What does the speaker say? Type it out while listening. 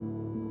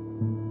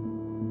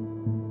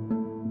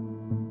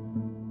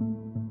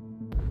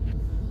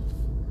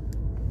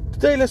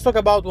Today let's talk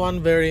about one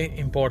very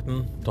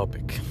important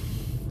topic.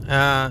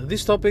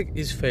 This topic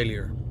is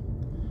failure.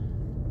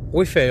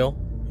 We fail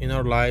in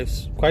our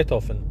lives quite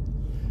often,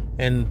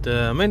 and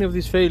many of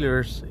these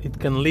failures, it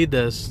can lead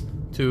us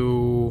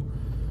to,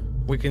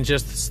 we can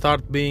just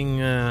start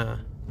being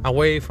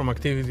away from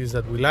activities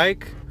that we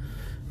like,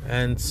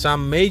 and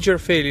some major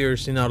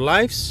failures in our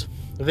lives,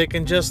 they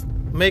can just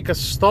make us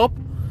stop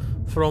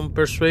from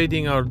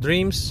persuading our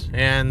dreams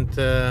and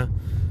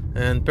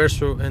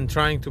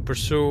trying to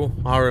pursue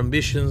our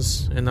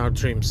ambitions and our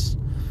dreams.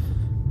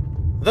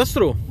 That's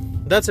true.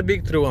 That's a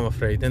big true, I'm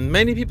afraid. And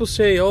many people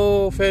say,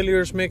 "Oh,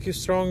 failures make you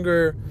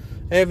stronger.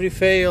 Every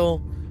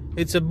fail,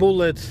 it's a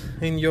bullet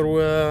in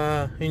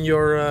your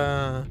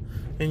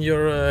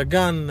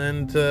gun,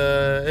 and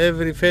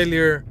every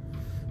failure,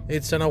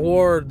 it's an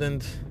award."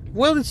 And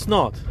well, it's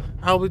not.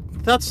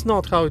 That's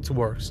not how it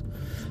works.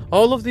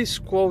 All of these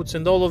quotes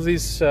and all of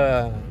these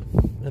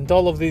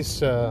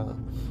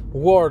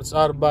words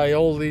are by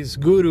all these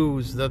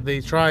gurus that they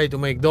try to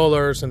make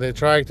dollars, and they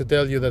try to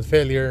tell you that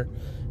failure,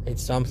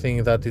 it's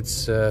something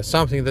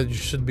that you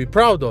should be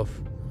proud of.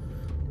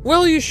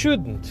 Well, you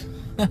shouldn't.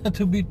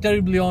 To be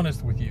terribly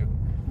honest with you,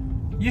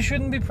 you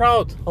shouldn't be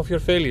proud of your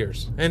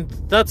failures, and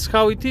that's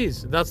how it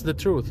is. That's the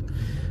truth.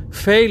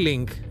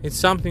 Failing, it's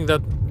something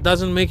that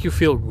doesn't make you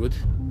feel good,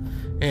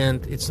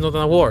 and it's not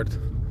an award.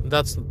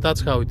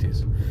 That's how it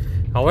is.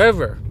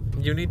 However,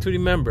 you need to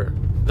remember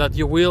that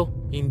you will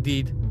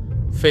indeed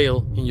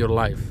fail in your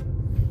life,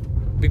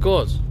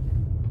 because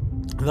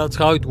that's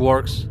how it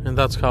works and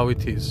that's how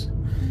it is.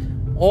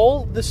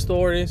 All the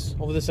stories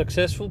of the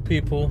successful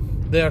people,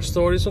 they are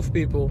stories of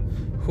people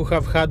who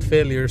have had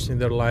failures in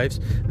their lives.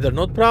 They're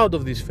not proud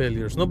of these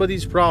failures. Nobody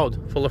is proud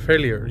for a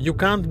failure. You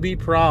can't be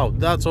proud.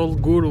 That's all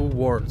guru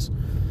words.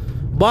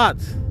 But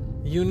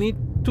you need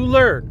to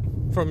learn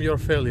from your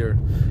failure.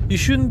 You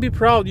shouldn't be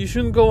proud. You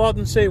shouldn't go out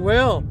and say,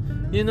 "Well,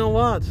 you know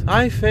what?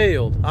 I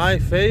failed,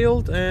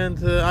 and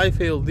I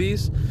failed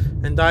this,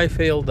 and I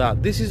failed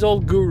that." This is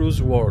all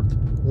gurus'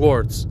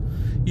 words.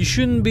 You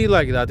shouldn't be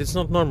like that. It's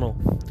not normal.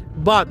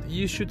 But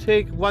you should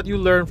take what you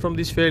learn from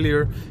this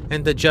failure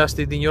and adjust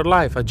it in your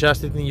life,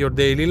 adjust it in your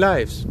daily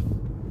lives.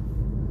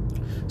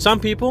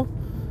 Some people,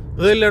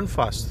 they learn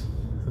fast.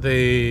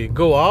 They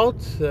go out,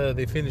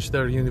 they finish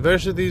their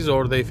universities,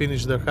 or they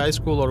finish their high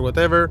school or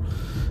whatever.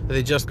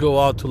 They just go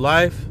out to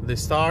life.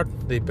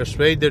 They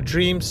persuade their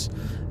dreams.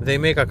 They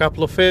make a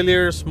couple of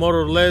failures, more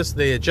or less.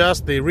 They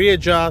adjust, they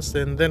readjust,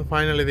 and then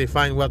finally they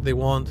find what they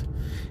want,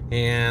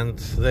 and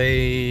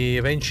they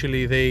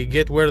eventually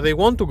get where they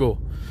want to go.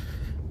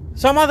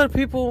 Some other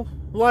people,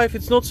 life,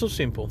 it's not so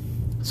simple.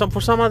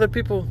 For some other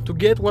people, to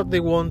get what they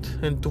want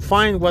and to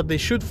find what they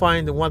should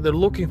find and what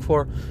they're looking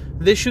for,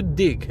 they should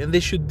dig, and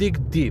they should dig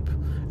deep.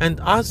 And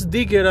as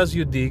digger as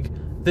you dig,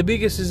 the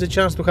biggest is the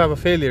chance to have a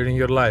failure in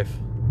your life.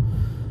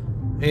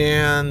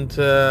 And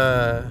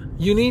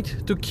you need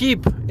to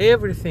keep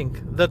everything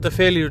that the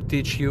failure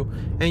teach you,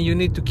 and you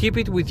need to keep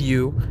it with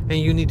you, and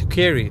you need to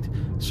carry it.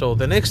 So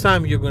the next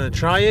time you're going to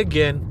try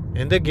again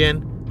and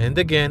again and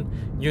again,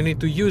 you need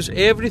to use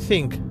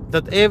everything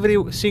that every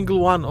single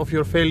one of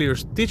your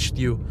failures taught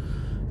you,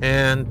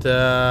 and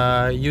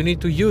you need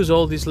to use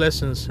all these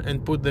lessons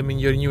and put them in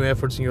your new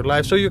efforts in your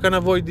life, so you can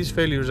avoid these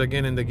failures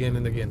again and again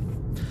and again.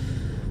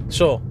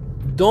 So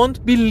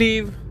don't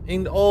believe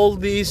in all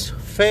these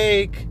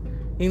fake,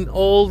 in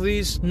all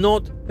these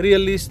not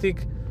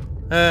realistic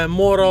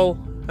moral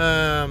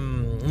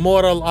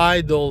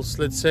idols,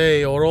 let's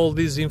say, or all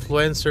these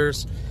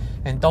influencers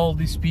and all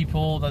these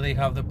people that they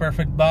have the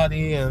perfect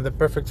body and the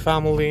perfect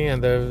family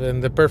and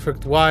the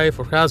perfect wife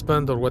or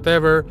husband or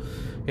whatever,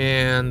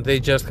 and they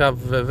just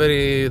have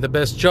the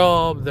best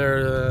job.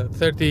 They're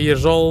 30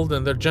 years old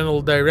and they're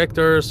general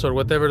directors or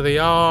whatever they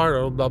are,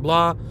 or blah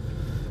blah.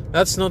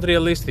 That's not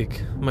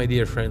realistic, my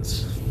dear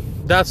friends.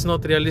 That's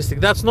not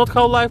realistic. That's not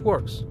how life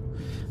works.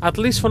 At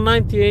least for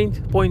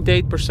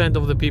 98.8%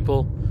 of the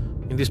people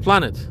in this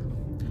planet.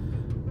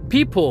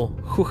 People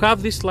who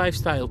have this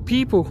lifestyle,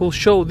 people who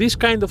show this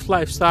kind of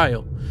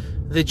lifestyle,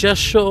 they just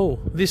show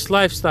this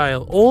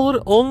lifestyle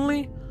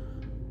only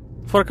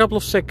for a couple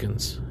of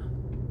seconds.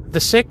 The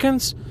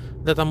seconds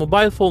that a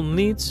mobile phone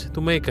needs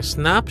to make a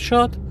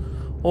snapshot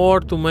or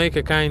to make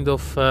a kind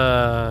of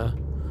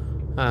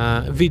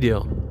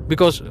video.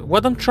 Because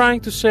what I'm trying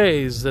to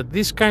say is that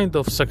this kind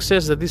of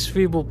success that these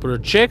people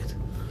project,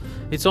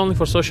 it's only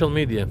for social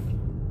media.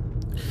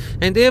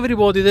 And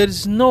everybody, there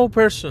is no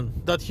person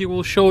that he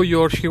will show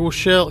you, or he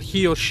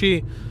or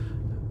she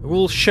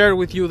will share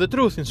with you the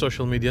truth in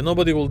social media.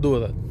 Nobody will do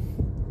that.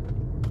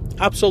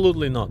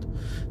 Absolutely not.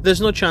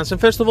 There's no chance.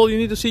 And first of all, you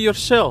need to see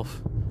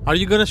yourself. Are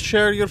you going to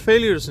share your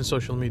failures in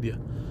social media?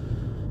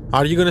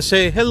 Are you going to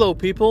say, "Hello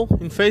people,"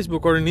 in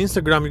Facebook or in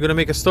Instagram? You're going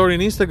to make a story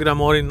in Instagram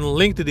or in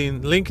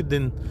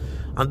LinkedIn,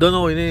 I don't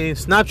know, in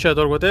Snapchat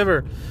or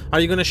whatever. Are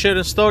you going to share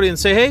a story and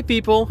say, "Hey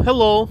people,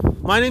 hello,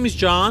 my name is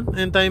John,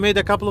 and I made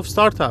a couple of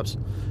startups,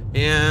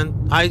 and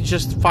I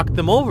just fucked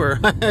them over.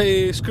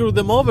 I screwed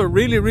them over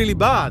really, really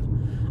bad."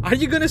 Are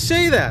you going to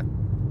say that?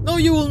 No,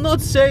 you will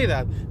not say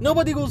that.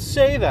 Nobody will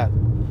say that.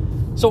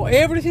 So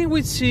everything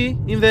we see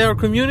in our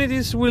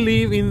communities we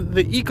live in,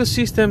 the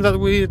ecosystem that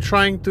we're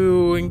trying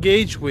to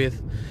engage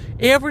with,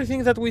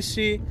 everything that we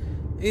see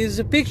is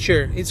a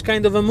picture. It's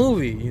kind of a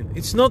movie.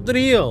 It's not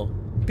real.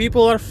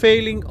 People are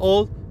failing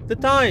all the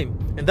time,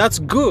 and that's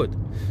good.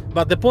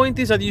 But the point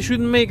is that you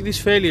shouldn't make this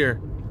failure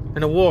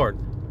an award.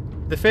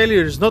 The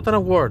failure is not an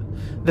award.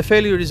 The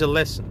failure is a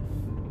lesson.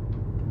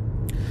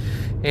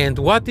 And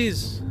what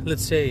is,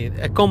 let's say,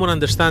 a common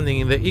understanding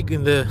in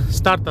the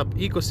startup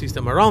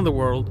ecosystem around the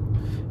world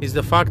is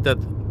the fact that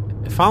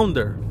a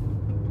founder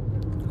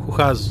who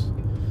has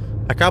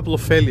a couple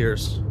of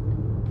failures,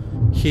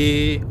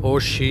 he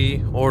or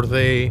she or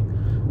they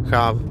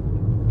have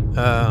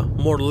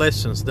more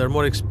lessons, they're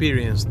more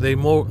experienced, they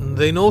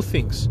know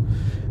things,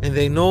 and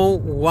they know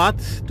what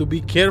to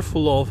be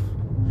careful of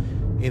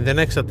in the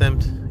next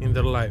attempt in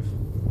their life.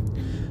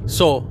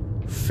 So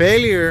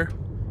failure,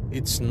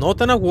 it's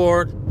not an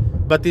award,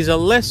 but is a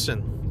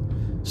lesson.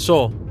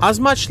 So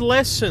as much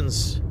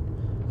lessons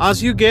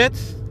as you get,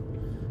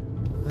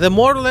 the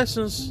more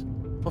lessons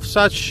of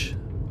such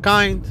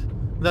kind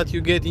that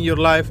you get in your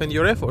life and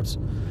your efforts,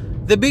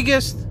 the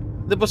biggest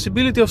the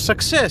possibility of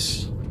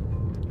success.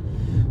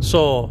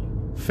 So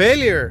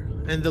failure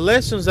and the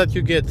lessons that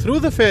you get through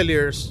the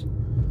failures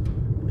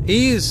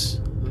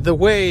is the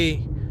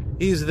way,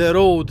 is the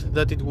road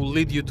that it will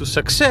lead you to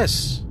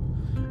success.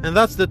 And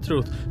that's the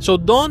truth. So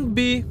don't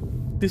be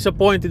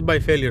disappointed by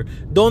failure.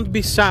 Don't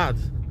be sad.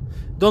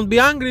 Don't be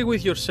angry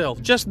with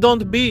yourself. Just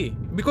don't be,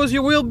 because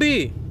you will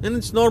be, and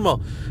it's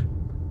normal.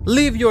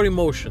 Live your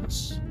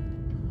emotions.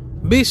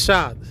 Be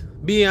sad.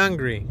 Be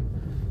angry.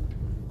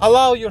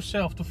 Allow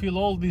yourself to feel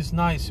all these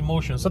nice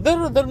emotions. So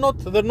they're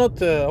not.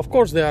 Of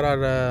course, there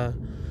are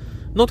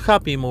not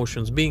happy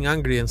emotions. Being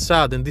angry and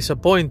sad and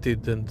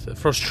disappointed and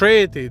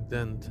frustrated,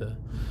 and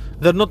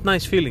they're not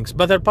nice feelings.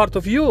 But they're part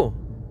of you.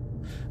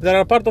 They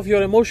are part of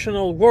your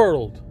emotional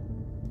world.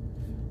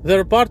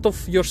 They're part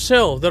of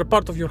yourself. They're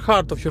part of your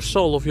heart, of your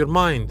soul, of your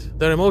mind.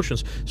 They're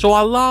emotions. So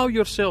allow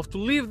yourself to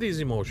live these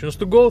emotions,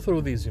 to go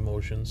through these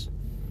emotions.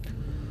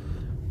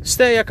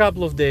 Stay a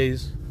couple of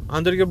days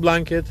under your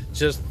blanket.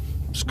 Just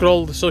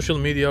scroll the social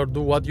media or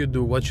do what you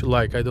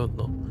like. I don't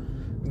know.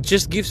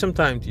 Just give some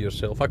time to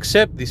yourself.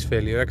 Accept this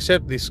failure.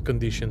 Accept these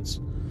conditions.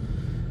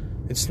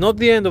 It's not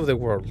the end of the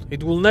world.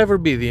 It will never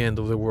be the end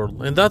of the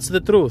world. And that's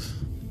the truth.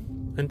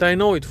 And I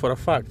know it for a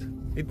fact.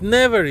 It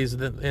never is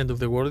the end of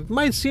the world. It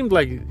might seem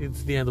like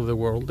it's the end of the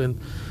world. And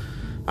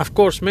of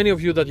course, many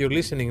of you that you're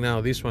listening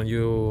now, this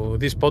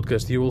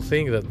podcast, you will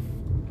think that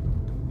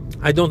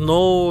I don't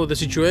know the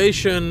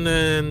situation,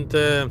 and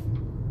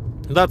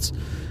that's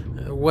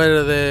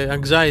where the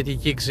anxiety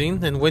kicks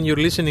in. And when you're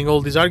listening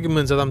all these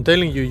arguments that I'm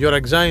telling you, your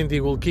anxiety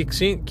will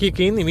kick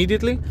in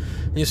immediately,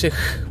 and you say,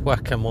 well,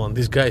 come on,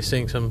 this guy's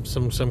saying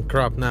some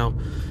crap now.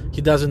 He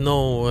doesn't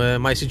know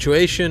my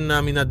situation.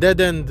 I'm in a dead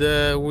end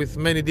with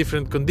many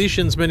different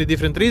conditions, many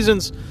different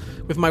reasons,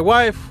 with my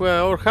wife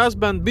or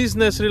husband,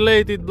 business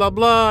related, blah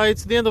blah.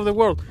 It's the end of the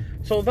world.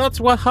 So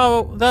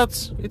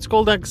it's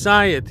called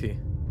anxiety.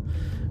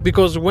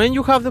 Because when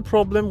you have the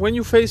problem, when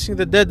you're facing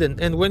the dead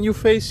end, and when you're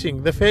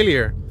facing the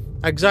failure,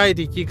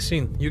 anxiety kicks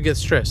in. You get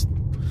stressed,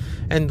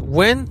 and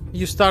when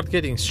you start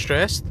getting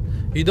stressed,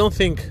 you don't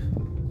think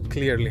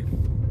clearly.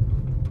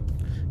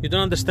 You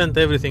don't understand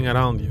everything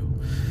around you.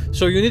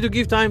 So you need to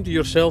give time to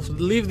yourself,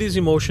 live these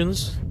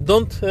emotions,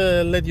 don't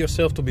let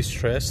yourself to be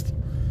stressed.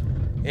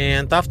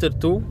 And after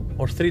 2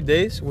 or 3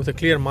 days, with a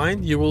clear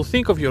mind, you will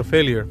think of your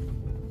failure.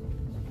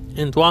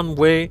 And one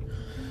way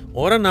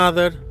or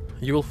another,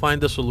 you will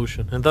find a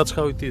solution. And that's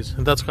how it is,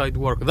 and that's how it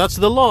works. That's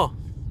the law.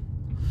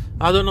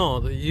 I don't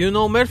know, you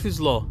know Murphy's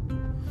Law.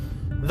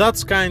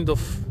 That's kind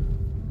of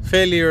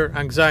failure,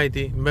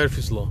 anxiety,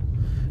 Murphy's Law,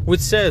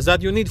 which says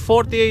that you need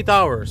 48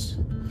 hours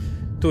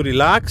to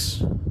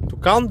relax, to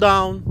calm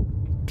down,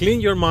 clean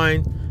your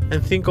mind,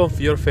 and think of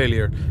your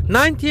failure.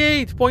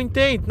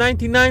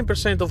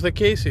 99% of the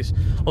cases,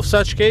 of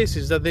such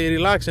cases, that they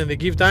relax and they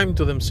give time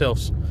to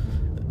themselves.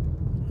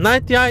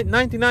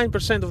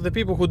 99% of the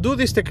people who do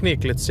this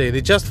technique, let's say,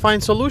 they just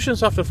find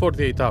solutions after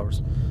 48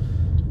 hours.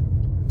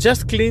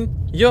 Just clean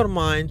your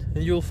mind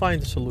and you'll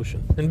find a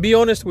solution. And be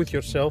honest with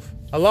yourself.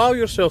 Allow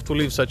yourself to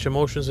live such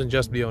emotions and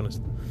just be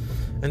honest.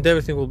 And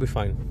everything will be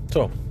fine.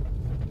 So,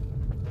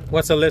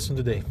 what's the lesson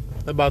today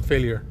about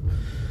failure?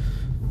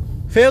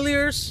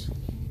 Failures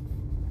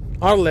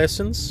are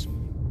lessons.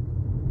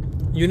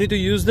 You need to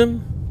use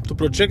them, to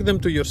project them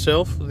to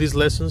yourself, these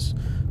lessons,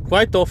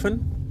 quite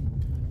often,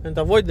 and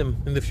avoid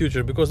them in the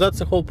future, because that's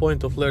the whole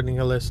point of learning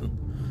a lesson.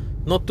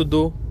 Not to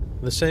do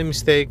the same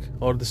mistake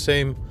or the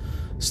same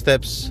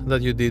steps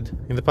that you did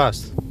in the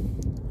past.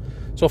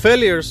 So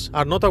failures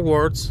are not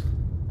awards,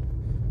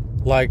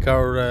 like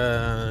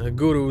our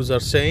gurus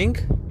are saying,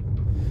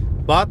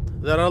 but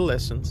there are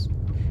lessons.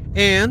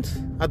 And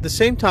at the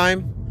same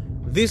time,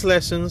 these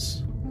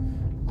lessons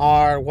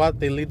are what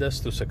they lead us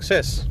to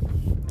success.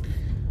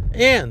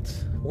 And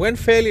when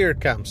failure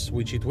comes,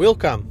 which it will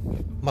come,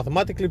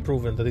 mathematically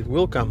proven that it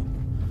will come,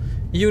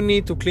 you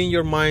need to clean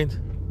your mind,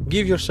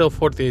 give yourself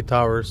 48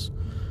 hours,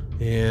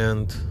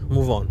 and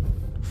move on.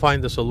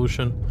 Find a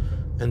solution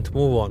and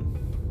move on.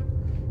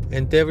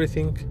 And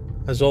everything,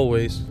 as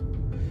always,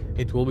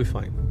 it will be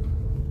fine.